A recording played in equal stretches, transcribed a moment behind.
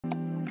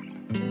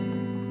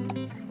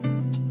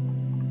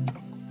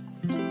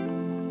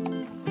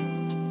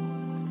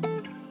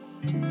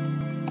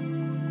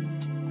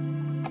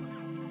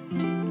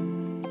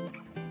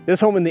This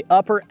home in the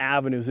Upper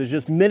Avenues is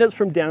just minutes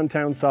from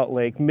downtown Salt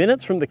Lake,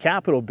 minutes from the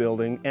Capitol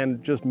building,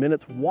 and just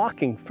minutes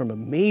walking from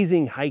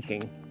amazing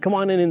hiking. Come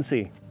on in and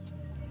see.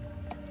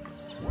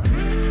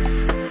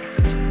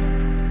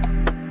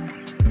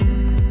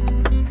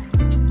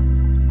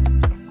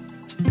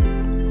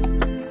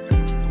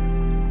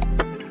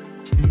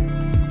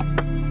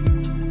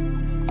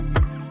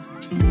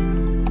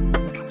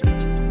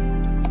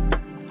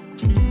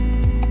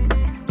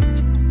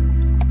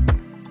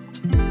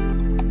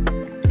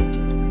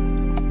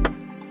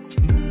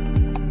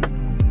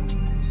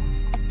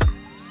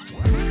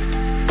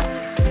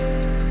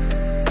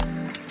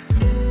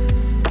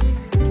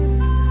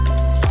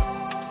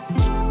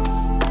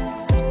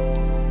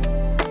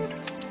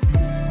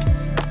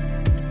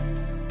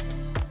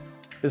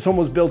 This home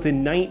was built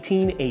in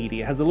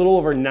 1980. It has a little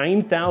over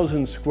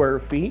 9,000 square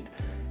feet,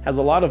 has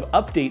a lot of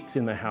updates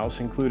in the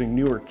house, including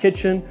newer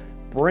kitchen,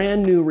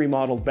 brand new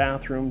remodeled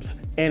bathrooms,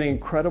 and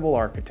incredible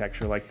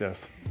architecture like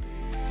this.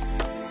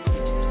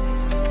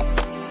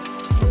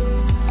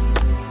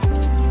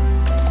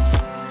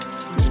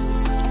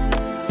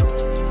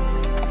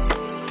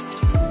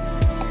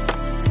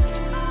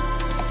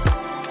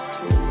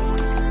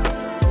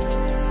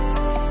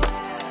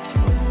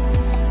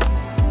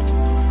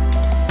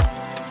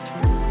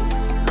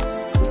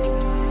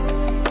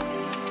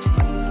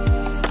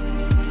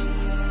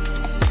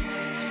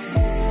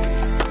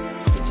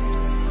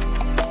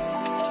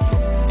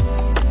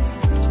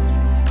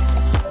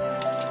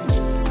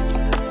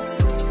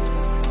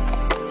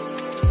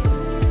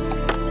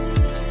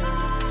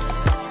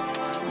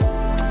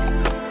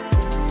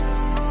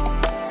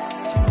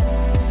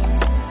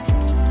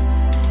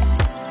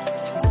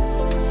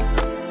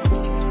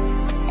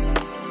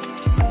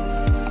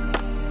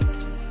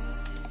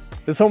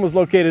 This home was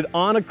located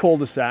on a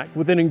cul-de-sac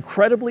with an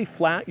incredibly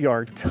flat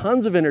yard,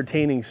 tons of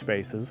entertaining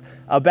spaces,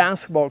 a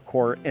basketball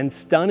court, and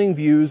stunning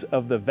views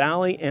of the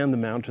valley and the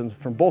mountains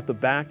from both the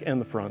back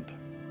and the front.